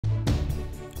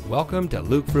Welcome to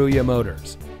Luke Fruia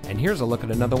Motors, and here's a look at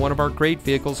another one of our great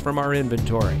vehicles from our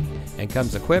inventory, and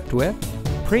comes equipped with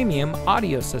premium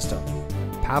audio system,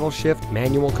 paddle shift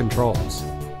manual controls,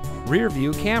 rear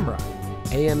view camera,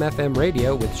 AM/FM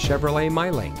radio with Chevrolet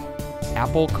MyLink,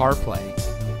 Apple CarPlay,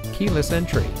 keyless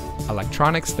entry,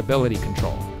 electronic stability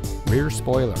control, rear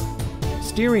spoiler,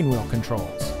 steering wheel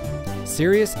controls,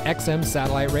 Sirius XM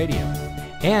satellite radio,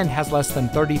 and has less than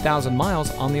 30,000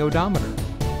 miles on the odometer.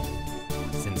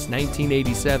 Since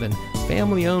 1987,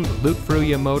 family-owned Luke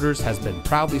Fruia Motors has been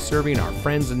proudly serving our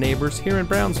friends and neighbors here in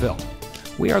Brownsville.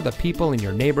 We are the people in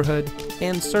your neighborhood,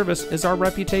 and service is our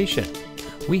reputation.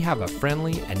 We have a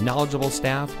friendly and knowledgeable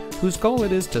staff whose goal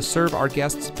it is to serve our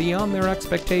guests beyond their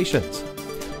expectations.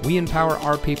 We empower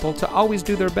our people to always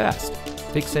do their best,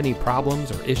 fix any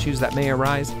problems or issues that may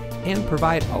arise, and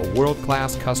provide a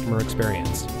world-class customer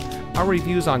experience. Our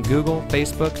reviews on Google,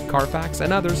 Facebook, Carfax,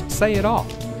 and others say it all.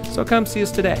 So come see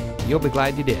us today. You'll be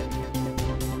glad you did.